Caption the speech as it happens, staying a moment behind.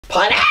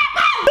Pineapple!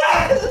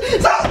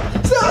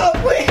 Stop,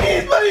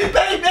 please,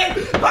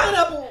 baby,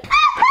 pineapple!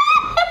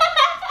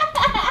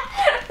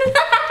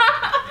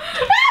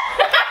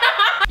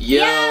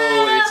 Yo,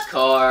 it's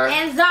Car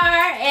and Zar,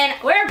 and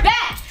we're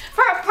back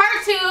for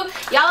part 2.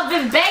 Y'all have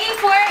been begging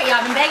for it.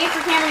 Y'all been begging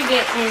for Cameron to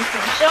get in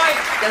some shorts.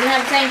 Doesn't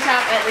have the same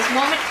top at this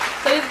moment,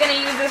 so he's gonna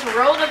use this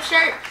rolled up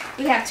shirt.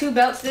 We have 2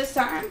 belts this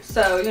time,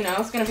 so you know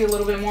it's gonna be a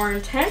little bit more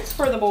intense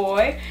for the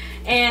boy.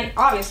 And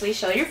obviously,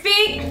 show your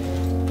feet.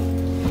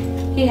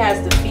 He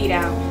has the feet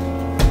out,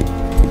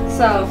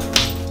 so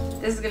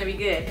this is gonna be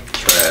good.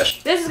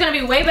 Trash. This is gonna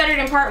be way better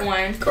than part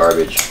 1.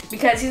 Garbage.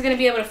 Because he's gonna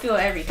be able to feel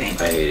everything.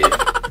 I hate it.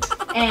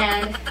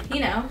 And, you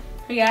know,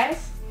 you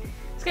guys,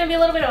 it's gonna be a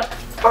little bit of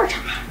a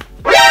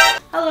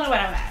little bit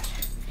of that.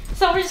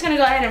 So we're just gonna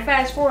go ahead and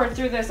fast forward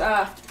through this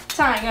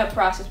tying up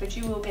process, but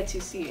you will get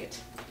to see it.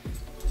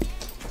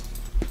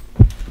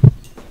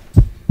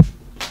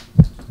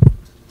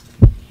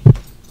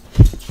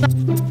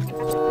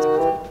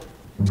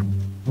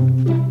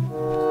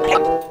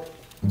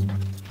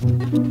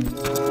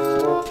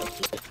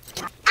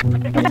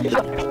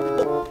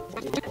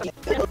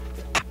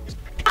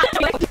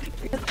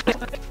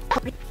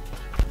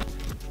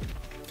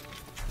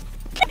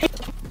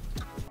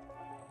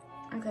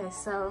 Okay,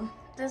 so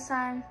this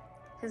time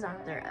his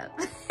arms are up.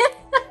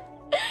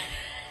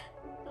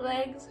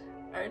 Legs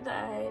are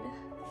tied.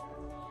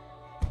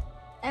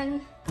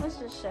 And let's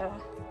just show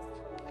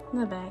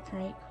the back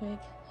right quick.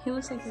 He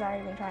looks like he's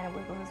already been trying to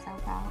wiggle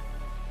himself out.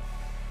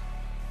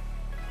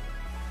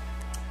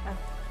 Oh.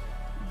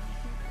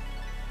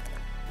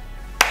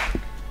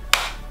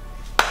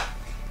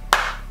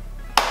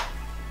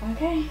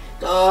 Okay.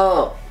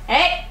 Stop.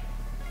 Hey!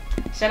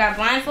 Should I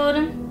blindfold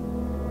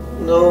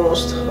him? No,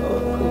 stop,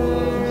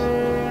 please.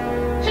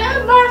 Should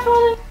I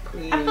blindfold him?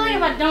 Please. I feel like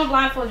if I don't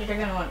blindfold you, they're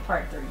gonna want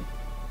part 3.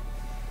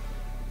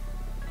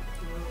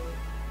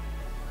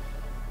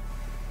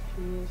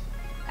 Please.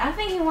 I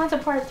think he wants a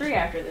part 3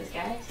 after this,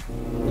 guys.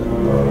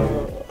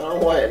 No, I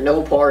don't want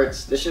no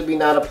parts. This should be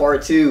not a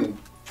part 2.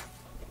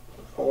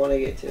 I want to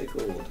get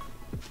tickled.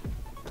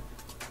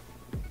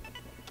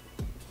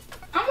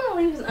 I'm gonna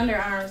leave his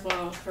underarms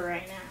alone for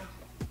right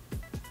now.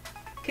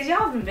 Cause y'all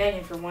have been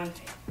begging for one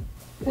thing.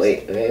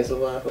 Wait, there's a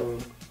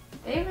blindfold.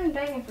 They've been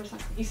begging for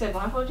something. You said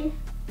blindfold you?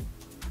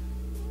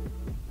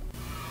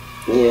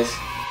 Yes.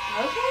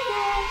 Okay,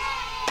 guys.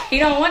 He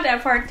don't want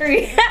that part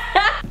 3.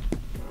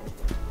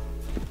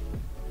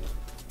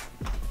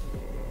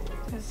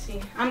 Let's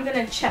see. I'm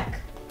gonna check.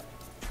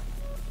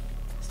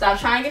 Stop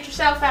trying to get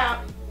yourself out.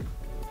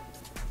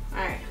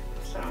 Alright,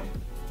 so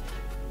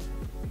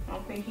I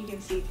don't think he can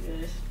see through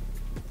this.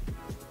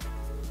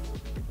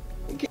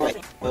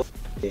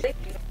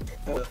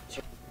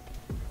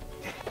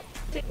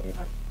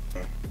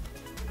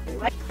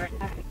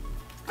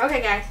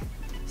 Okay, guys.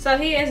 So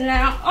he is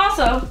now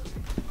also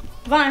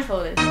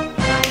blindfolded.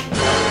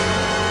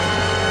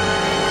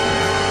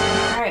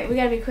 Alright, we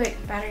gotta be quick.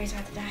 Battery's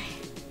about to die.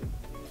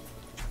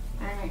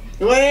 Alright.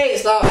 Wait,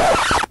 stop.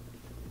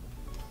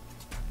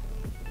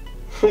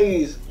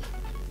 Please.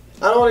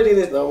 I don't want to do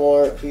this no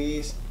more,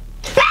 please.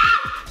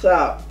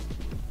 Stop.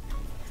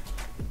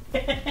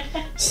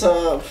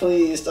 Stop,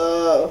 please,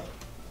 stop.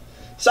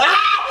 Stop!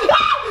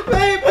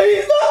 Babe,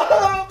 please,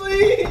 stop,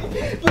 please.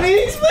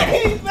 Please,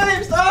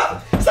 babe,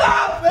 stop.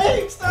 Stop,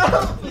 babe,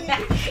 stop, please.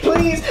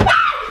 Please.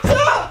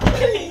 Stop,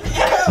 please.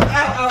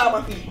 Ow,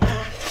 my feet.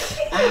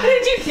 What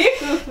did you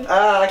do?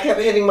 I kept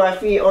hitting my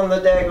feet on the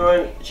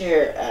daggone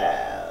chair.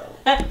 Ow.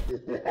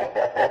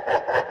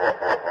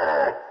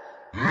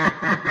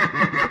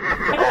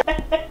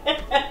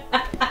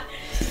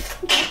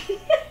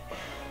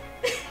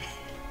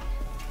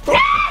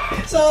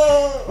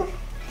 So,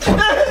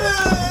 stop,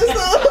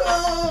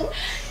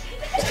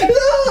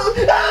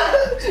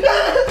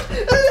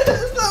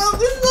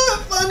 this is not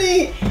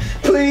funny.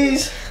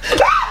 Please,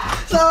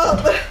 stop.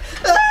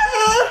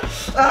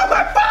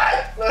 My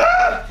butt.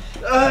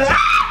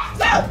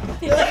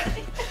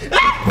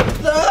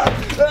 Stop.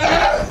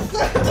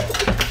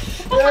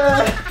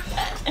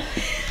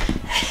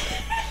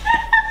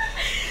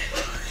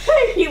 Why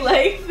is he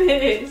like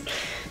this?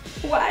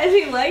 Why is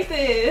he like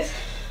this?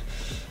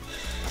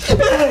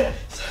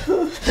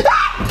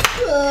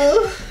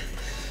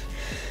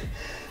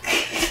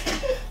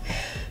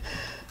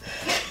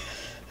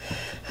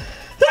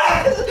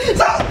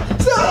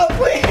 Stop,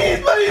 please,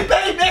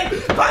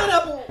 baby,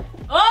 pineapple.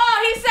 Oh,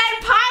 he said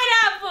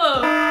pineapple.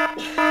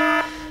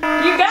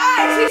 You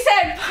guys, he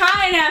said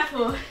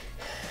pineapple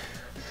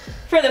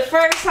for the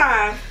first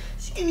time.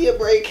 Just give me a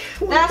break.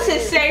 That's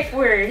his safe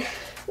word.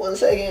 1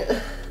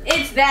 second.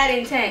 It's that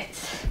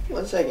intense.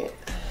 1 second.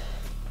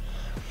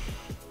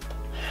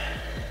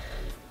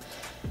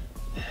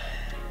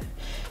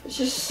 It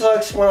just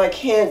sucks when I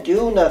can't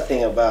do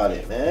nothing about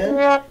it,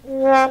 man.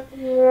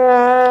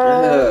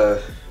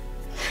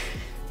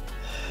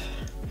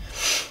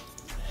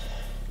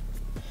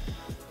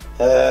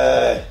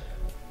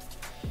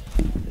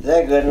 Is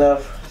that good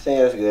enough? I think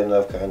that's good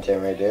enough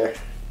content right there.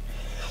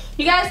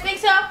 You guys think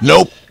so?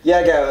 Nope. Yeah,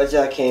 I got what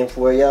y'all came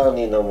for. Y'all don't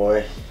need no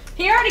more.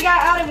 He already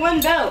got out of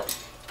one belt.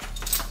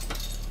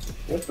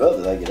 What belt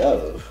did I get out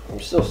of? I'm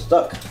still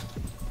stuck.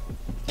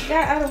 He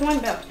got out of one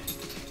belt.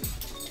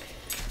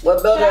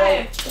 What belt did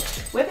I...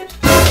 Whip it?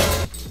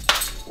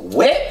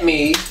 Whip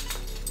me?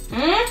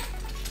 Hmm?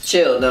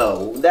 Chill,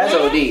 no. That's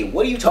OD.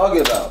 What are you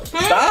talking about?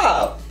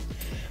 Stop.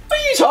 What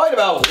are you talking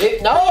about?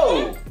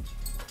 No.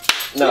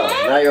 No,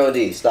 not your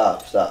OD.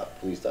 Stop.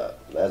 Please stop.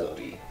 That's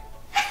OD.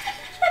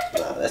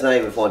 Nah, that's not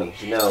even funny.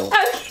 No.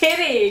 I'm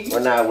kidding. We're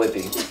not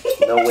whipping.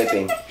 No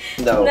whipping.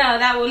 No. No,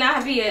 that will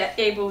not be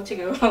able to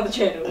go on the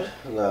channel.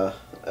 No,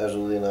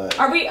 absolutely not.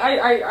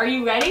 Are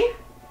you ready?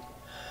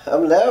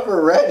 I'm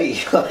never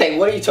ready. Like,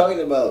 what are you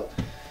talking about?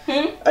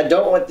 I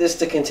don't want this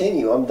to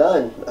continue. I'm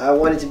done. I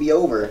want it to be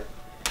over.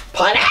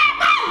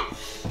 Pineapple!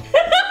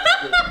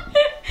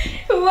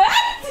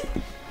 What?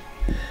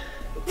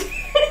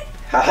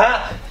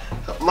 Haha!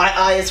 My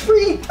eye is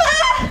free.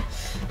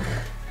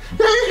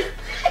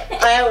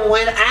 I have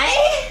one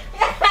eye.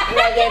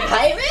 Like a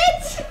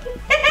pirate.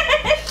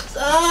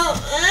 So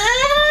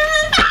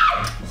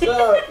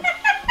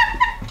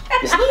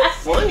it's not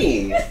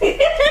funny.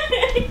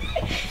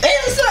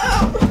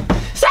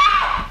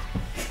 Stop!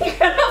 You're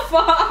gonna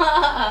fall.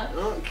 I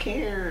don't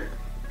care.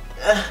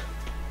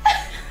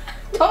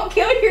 Don't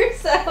kill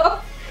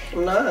yourself.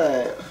 I'm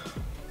not.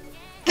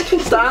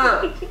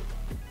 Stop.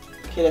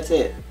 Okay, that's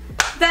it.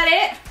 Is that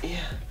it?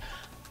 Yeah.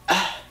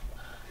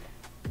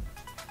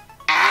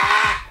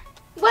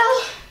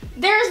 Well,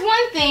 there's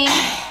one thing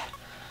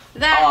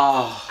that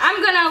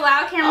I'm gonna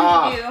allow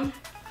Cameron to do.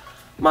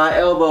 My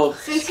elbow.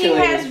 Since he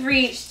has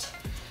reached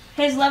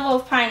his level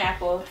of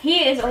pineapple,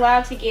 he is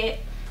allowed to get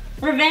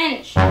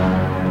revenge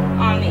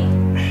on me.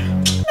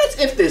 That's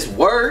if this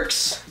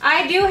works.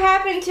 I do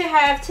happen to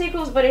have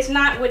tickles, but it's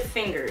not with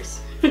fingers.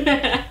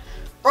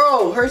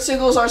 Bro, her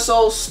tickles are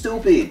so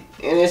stupid.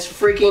 And it's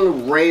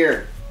freaking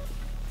rare.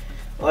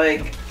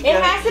 Like, it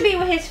has to be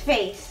with his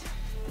face.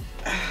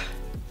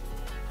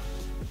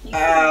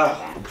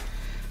 I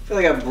feel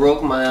like I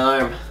broke my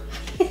arm.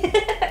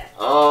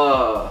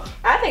 Oh.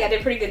 I think I did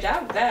a pretty good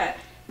job with that.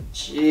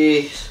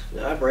 Jeez.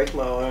 Did I break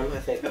my arm? I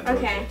think I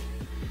broke it.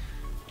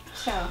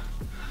 So,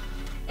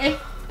 if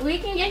we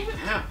can get him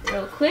out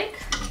real quick,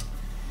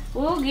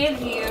 we'll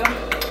give you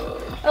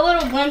a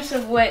little glimpse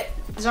of what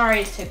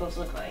Zariyah's tickles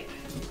look like.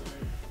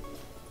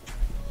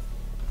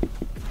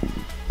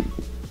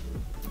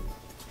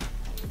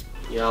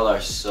 Y'all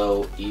are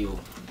so evil.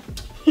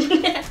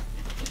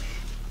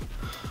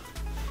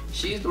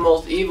 She's the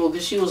most evil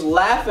because she was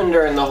laughing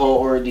during the whole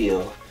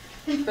ordeal.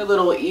 Her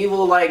little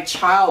evil, like,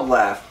 child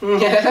laugh.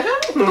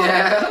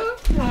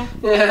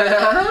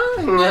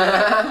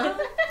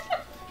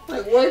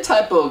 Like, what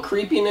type of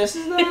creepiness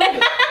is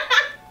that?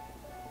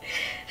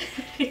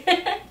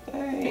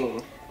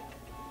 Dang.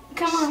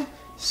 Come on.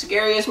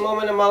 Scariest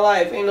moment of my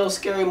life. Ain't no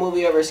scary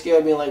movie ever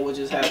scared me like what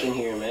just happened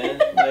here, man.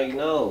 Like,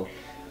 no.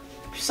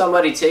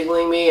 Somebody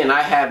tickling me and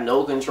I have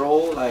no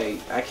control, like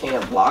I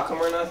can't block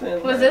them or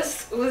nothing. Was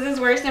this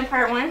worse than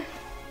part 1?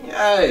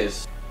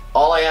 Yes.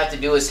 All I have to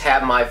do is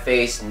have my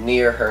face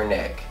near her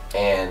neck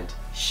and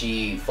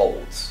she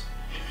folds.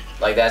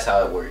 Like, that's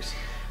how it works.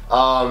 The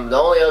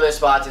only other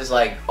spots is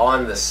like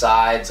on the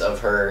sides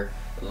of her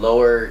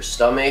lower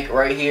stomach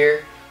right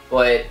here,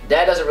 but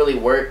that doesn't really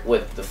work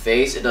with the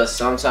face. It does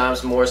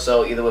sometimes, more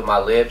so either with my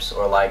lips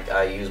or like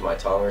I use my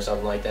tongue or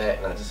something like that,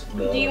 and I just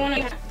Do you want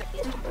to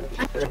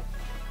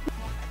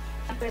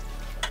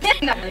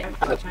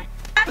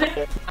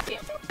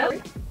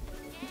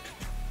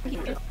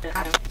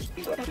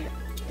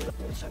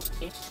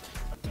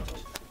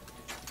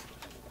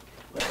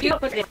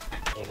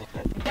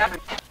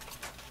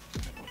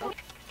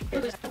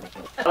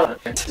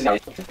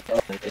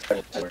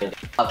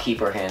I'll keep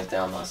her hands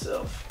down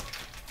myself.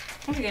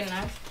 That's good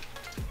enough.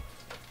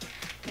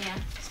 Yeah,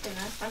 it's good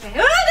enough. Okay.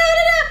 Oh,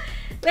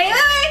 no! Wait.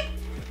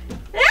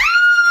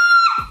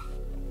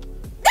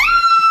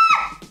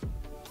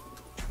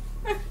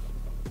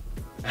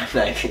 I'm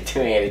not even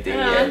doing anything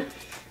yet.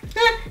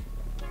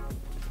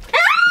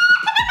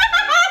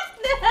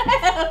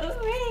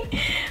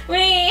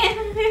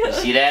 Wait.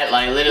 See that?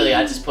 Like, literally,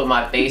 I just put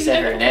my face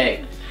at her neck,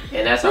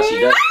 and that's how she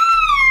does it.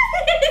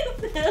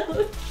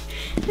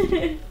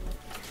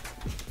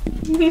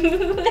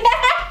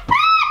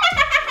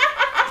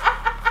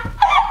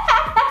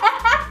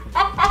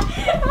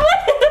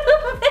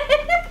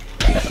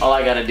 That's all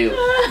I gotta do.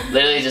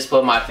 Literally just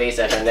put my face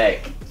at her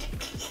neck.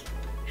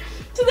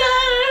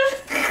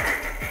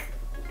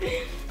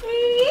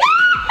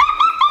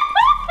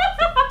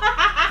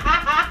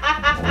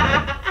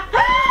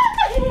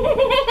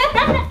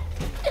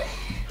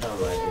 Oh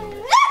my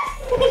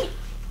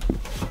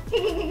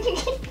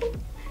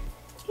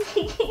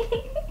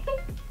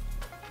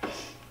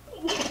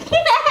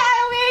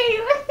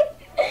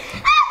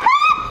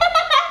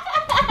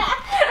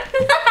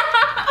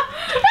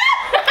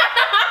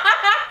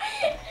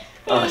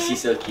Oh,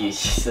 she's so cute.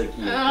 She's so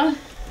cute.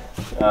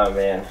 Oh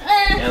man.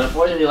 And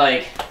unfortunately,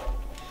 like,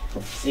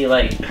 see,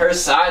 like her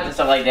sides and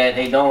stuff like that,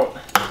 they don't.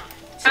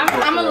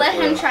 I'm gonna let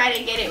him try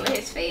to get it with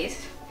his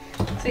face.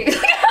 See,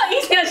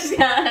 he's gonna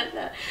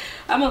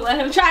I'm gonna let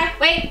him try.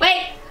 Wait.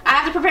 I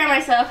have to prepare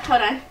myself.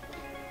 Hold on.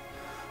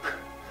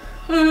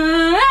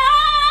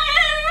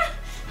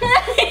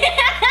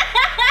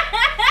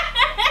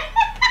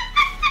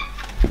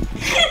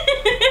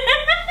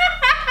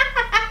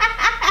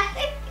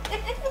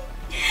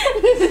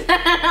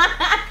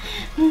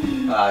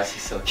 Ah,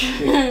 she's so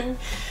cute.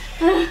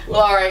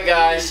 Well, alright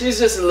guys, she's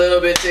just a little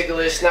bit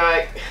ticklish,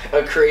 not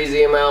a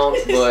crazy amount,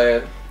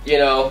 but you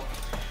know,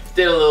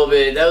 did a little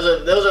bit.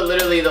 Those are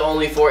literally the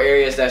only 4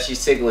 areas that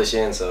she's ticklish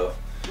in, so.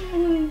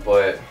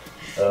 But,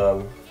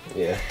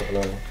 yeah, I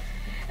don't know.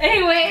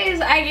 Anyways,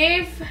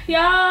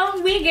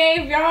 we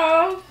gave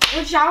y'all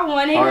what y'all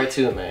wanted. Part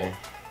 2, man.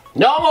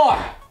 No more!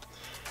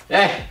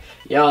 Hey,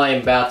 y'all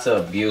ain't about to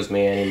abuse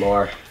me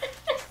anymore.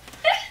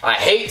 I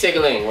hate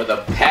tickling with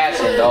a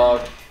passion,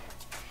 dog.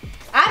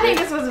 I think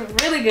this was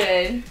really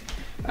good.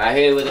 I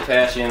hate it with a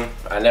passion.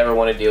 I never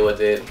want to deal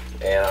with it,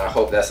 and I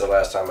hope that's the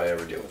last time I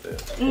ever deal with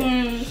it.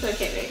 It's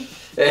okay.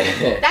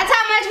 That's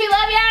how much we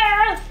love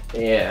y'all.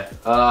 Yeah.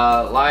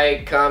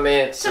 Like,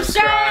 comment,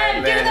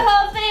 subscribe, do the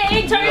whole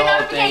thing. Turn your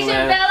notification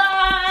bell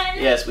on.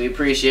 Yes, we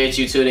appreciate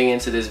you tuning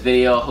into this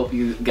video. Hope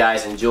you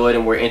guys enjoyed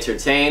and were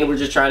entertained. We're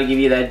just trying to give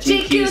you that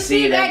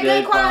GQC, that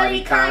good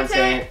quality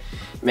content.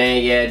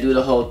 Man, yeah, do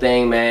the whole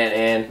thing, man.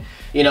 And,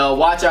 you know,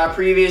 watch our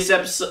previous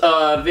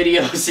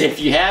videos if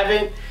you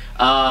haven't.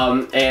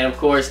 And, of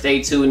course,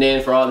 stay tuned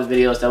in for all the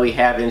videos that we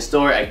have in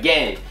store.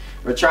 Again,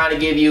 we're trying to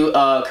give you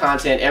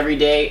content every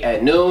day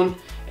at noon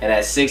and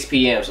at 6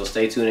 p.m. So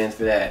stay tuned in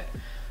for that.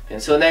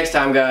 Until next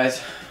time,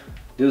 guys.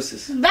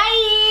 Deuces. Bye.